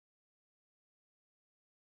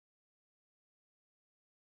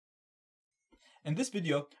In this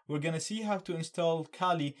video, we're going to see how to install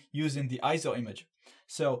Kali using the ISO image.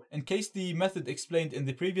 So in case the method explained in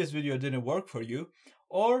the previous video didn't work for you,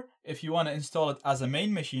 or if you want to install it as a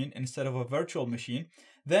main machine instead of a virtual machine,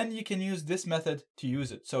 then you can use this method to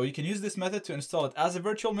use it. So you can use this method to install it as a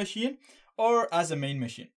virtual machine or as a main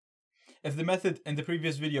machine. If the method in the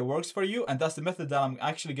previous video works for you, and that's the method that I'm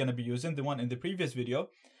actually going to be using, the one in the previous video,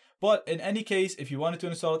 but in any case, if you wanted to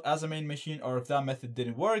install it as a main machine or if that method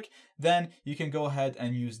didn't work, then you can go ahead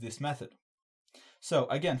and use this method. So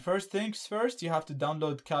again, first things first, you have to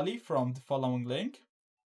download Kali from the following link.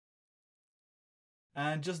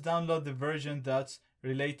 And just download the version that's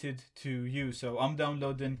related to you. So I'm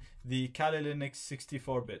downloading the Kali Linux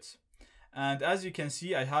 64 bits. And as you can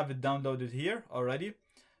see, I have it downloaded here already.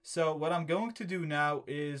 So what I'm going to do now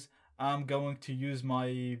is I'm going to use my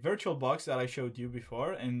VirtualBox that I showed you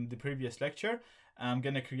before in the previous lecture. I'm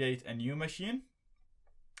going to create a new machine.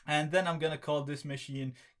 And then I'm going to call this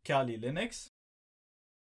machine Kali Linux.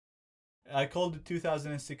 I called it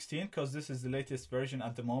 2016 because this is the latest version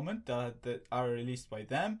at the moment that are released by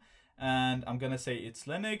them. And I'm going to say it's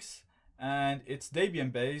Linux and it's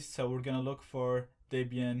Debian based. So we're going to look for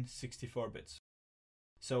Debian 64 bits.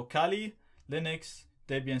 So Kali Linux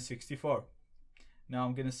Debian 64. Now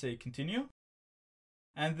I'm going to say continue.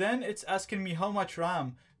 And then it's asking me how much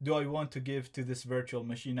RAM do I want to give to this virtual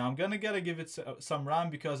machine. Now I'm going to give it some RAM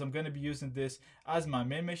because I'm going to be using this as my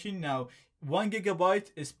main machine. Now 1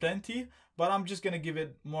 GB is plenty, but I'm just going to give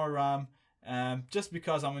it more RAM just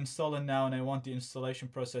because I'm installing now and I want the installation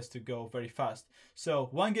process to go very fast. So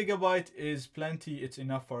 1 GB is plenty, it's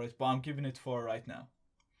enough for it, but I'm giving it 4 right now.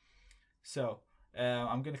 So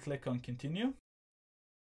I'm going to click on continue.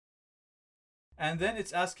 And then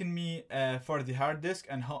it's asking me for the hard disk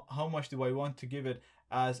and how much do I want to give it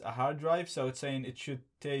as a hard drive. So it's saying it should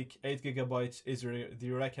take 8 GB is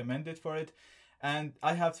the recommended for it. And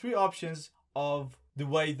I have 3 options of the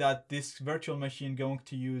way that this virtual machine going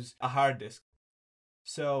to use a hard disk.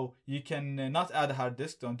 So you can not add a hard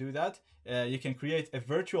disk, don't do that. You can create a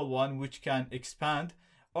virtual one which can expand,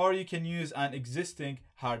 or you can use an existing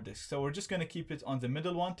hard disk. So we're just going to keep it on the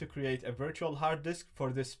middle one to create a virtual hard disk for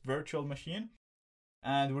this virtual machine.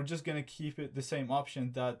 And we're just going to keep it the same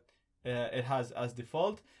option that it has as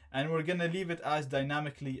default. And we're going to leave it as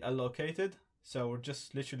dynamically allocated. So we're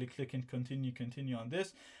just literally clicking continue on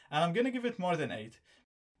this. And I'm going to give it more than 8.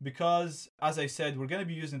 Because as I said, we're going to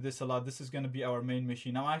be using this a lot. This is going to be our main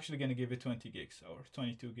machine. I'm actually going to give it 20 gigs or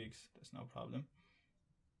 22 gigs. That's no problem.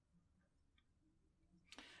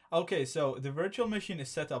 Okay, so the virtual machine is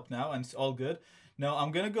set up now and it's all good. Now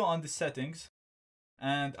I'm going to go on the settings.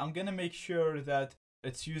 And I'm going to make sure that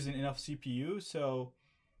it's using enough CPU. So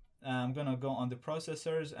I'm going to go on the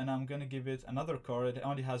processors and I'm going to give it another core. It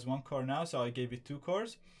only has 1 core now, so I gave it 2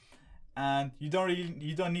 cores. And you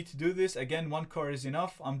don't need to do this. Again, 1 core is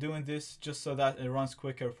enough. I'm doing this just so that it runs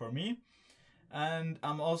quicker for me. And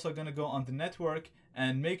I'm also going to go on the network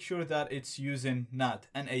and make sure that it's using NAT.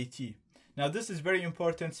 Now this is very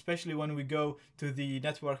important, especially when we go to the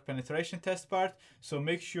network penetration test part. So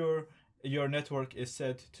make sure your network is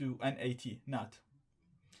set to NAT.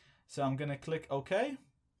 So I'm going to click OK.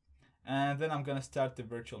 And then I'm going to start the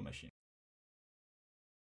virtual machine.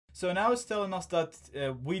 So now it's telling us that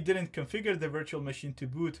we didn't configure the virtual machine to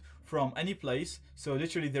boot from any place. So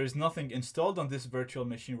literally there is nothing installed on this virtual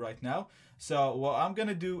machine right now. So what I'm going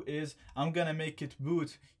to do is I'm going to make it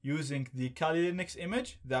boot using the Kali Linux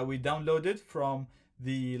image that we downloaded from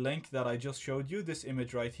the link that I just showed you, this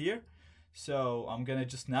image right here. So I'm going to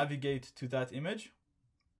just navigate to that image.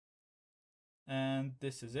 And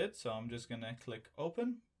this is it. So I'm just going to click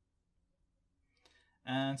open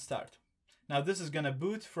and start. Now this is going to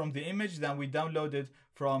boot from the image that we downloaded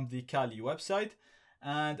from the Kali website.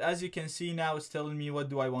 And as you can see now, it's telling me what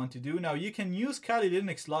do I want to do. Now you can use Kali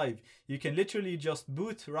Linux live. You can literally just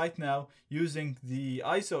boot right now using the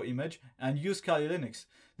ISO image and use Kali Linux.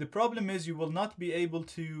 The problem is you will not be able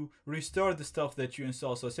to restore the stuff that you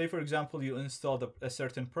install. So say for example, you installed a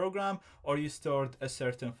certain program or you stored a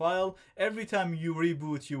certain file. Every time you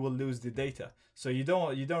reboot, you will lose the data. So you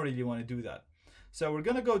don't really want to do that. So we're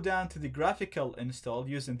going to go down to the graphical install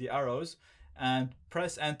using the arrows and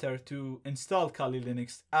press enter to install Kali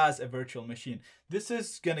Linux as a virtual machine. This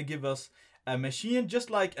is going to give us a machine just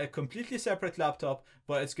like a completely separate laptop,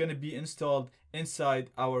 but it's going to be installed inside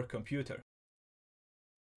our computer.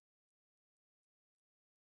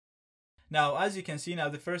 Now, as you can see now,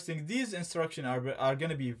 the first thing, these instructions are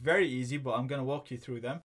going to be very easy, but I'm going to walk you through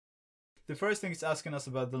them. The first thing is asking us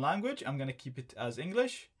about the language. I'm going to keep it as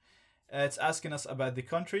English. It's asking us about the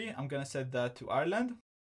country. I'm going to set that to Ireland.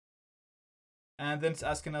 And then it's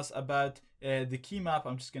asking us about the key map.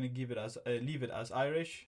 I'm just going to give it as leave it as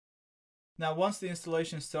Irish. Now, once the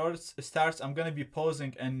installation starts, I'm going to be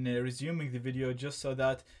pausing and resuming the video just so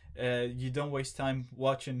that you don't waste time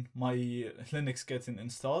watching my Linux getting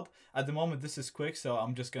installed. At the moment, this is quick, so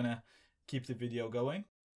I'm just going to keep the video going.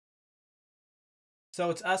 So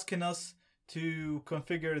it's asking us to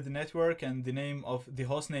configure the network and the name of the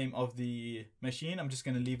host name of the machine. I'm just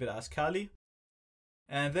going to leave it as Kali.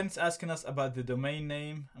 And then it's asking us about the domain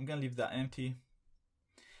name. I'm going to leave that empty.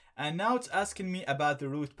 And now it's asking me about the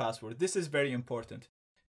root password. This is very important.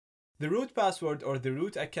 The root password or the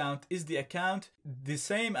root account is the account the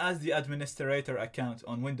same as the administrator account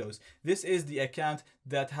on Windows. This is the account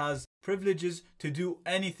that has privileges to do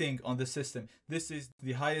anything on the system. This is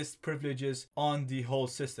the highest privileges on the whole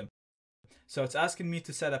system. So it's asking me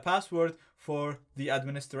to set a password for the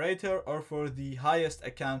administrator or for the highest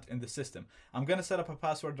account in the system. I'm going to set up a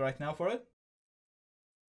password right now for it.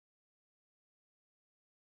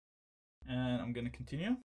 And I'm going to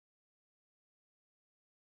continue.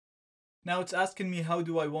 Now it's asking me how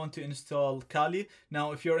do I want to install Kali.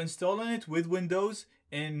 Now if you're installing it with Windows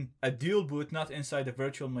in a dual boot, not inside a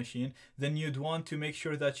virtual machine, then you'd want to make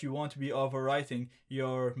sure that you won't be overwriting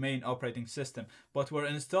your main operating system. But we're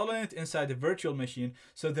installing it inside a virtual machine,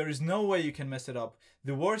 so there is no way you can mess it up.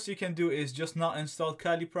 The worst you can do is just not install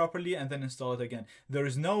Kali properly and then install it again. There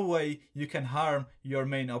is no way you can harm your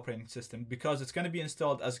main operating system because it's going to be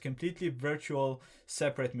installed as a completely virtual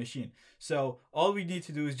separate machine. So all we need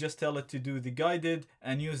to do is just tell it to do the guided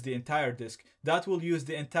and use the entire disk. That will use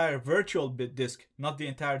the entire virtual bit disk, not the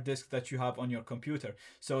entire disk that you have on your computer.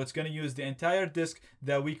 So it's going to use the entire disk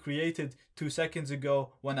that we created 2 seconds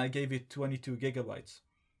ago when I gave it 22 gigabytes.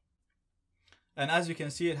 And as you can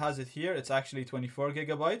see, it has it here. It's actually 24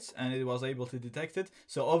 gigabytes and it was able to detect it.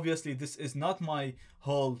 So obviously this is not my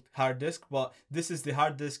whole hard disk, but this is the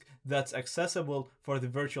hard disk that's accessible for the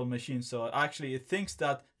virtual machine. So actually it thinks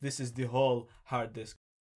that this is the whole hard disk.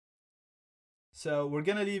 So we're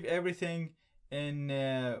going to leave everything in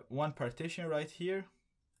one partition right here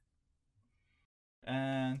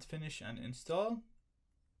and finish and install.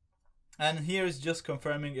 And here is just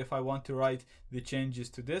confirming if I want to write the changes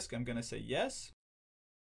to disk. I'm going to say yes.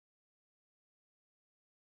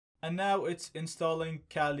 And now it's installing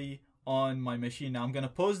Kali on my machine. Now I'm going to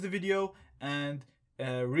pause the video and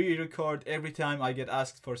re-record every time I get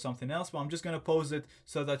asked for something else. But I'm just going to pause it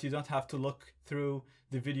so that you don't have to look through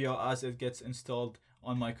the video as it gets installed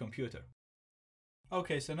on my computer.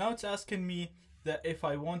 Okay, so now it's asking me that if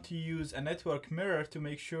I want to use a network mirror to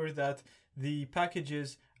make sure that the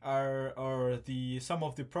packages or some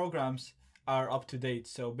of the programs are up to date.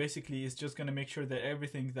 So basically it's just going to make sure that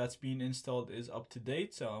everything that's being installed is up to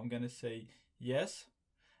date. So I'm going to say yes.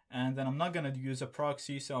 And then I'm not going to use a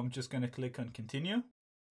proxy, so I'm just going to click on continue.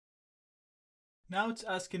 Now it's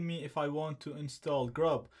asking me if I want to install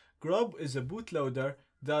grub. Grub is a bootloader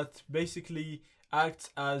that basically acts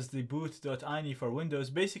as the boot.ini for Windows.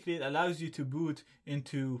 Basically, it allows you to boot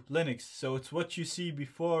into Linux. So it's what you see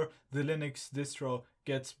before the Linux distro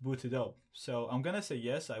gets booted up. So I'm going to say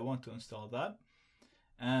yes, I want to install that.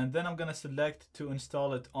 And then I'm going to select to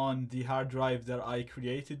install it on the hard drive that I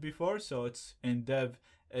created before. So it's in dev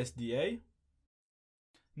SDA.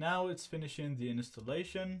 Now it's finishing the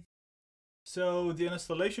installation. So the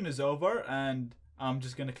installation is over and I'm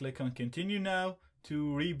just going to click on continue now to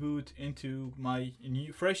reboot into my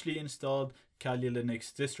new freshly installed Kali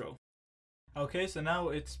Linux distro. Okay, so now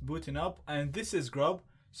it's booting up and this is grub.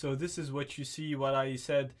 So this is what you see, what I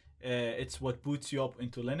said, it's what boots you up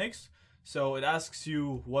into Linux. So it asks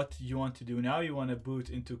you what you want to do now. You want to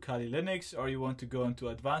boot into Kali Linux or you want to go into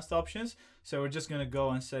advanced options. So we're just going to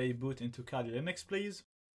go and say boot into Kali Linux, please.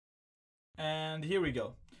 And here we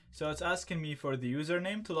go. So it's asking me for the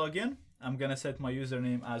username to log in. I'm going to set my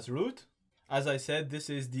username as root. As I said, this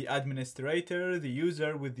is the administrator, the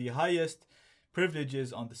user with the highest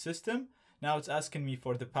privileges on the system. Now it's asking me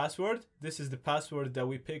for the password. This is the password that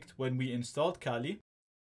we picked when we installed Kali.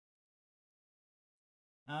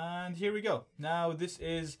 And here we go. Now this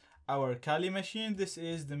is our Kali machine. This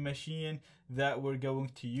is the machine that we're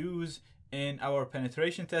going to use in our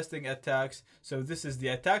penetration testing attacks. So this is the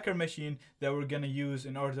attacker machine that we're going to use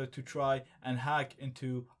in order to try and hack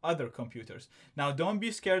into other computers. Now don't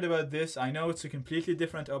be scared about this. I know it's a completely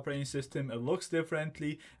different operating system. It looks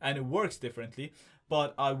differently and it works differently.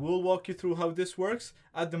 but I will walk you through how this works.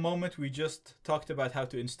 At the moment, we just talked about how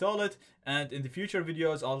to install it, and in the future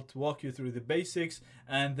videos, I'll walk you through the basics,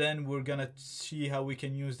 and then we're gonna see how we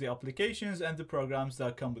can use the applications and the programs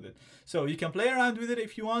that come with it. So you can play around with it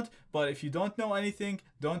if you want, but if you don't know anything,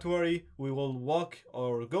 don't worry, we will walk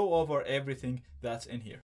or go over everything that's in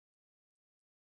here.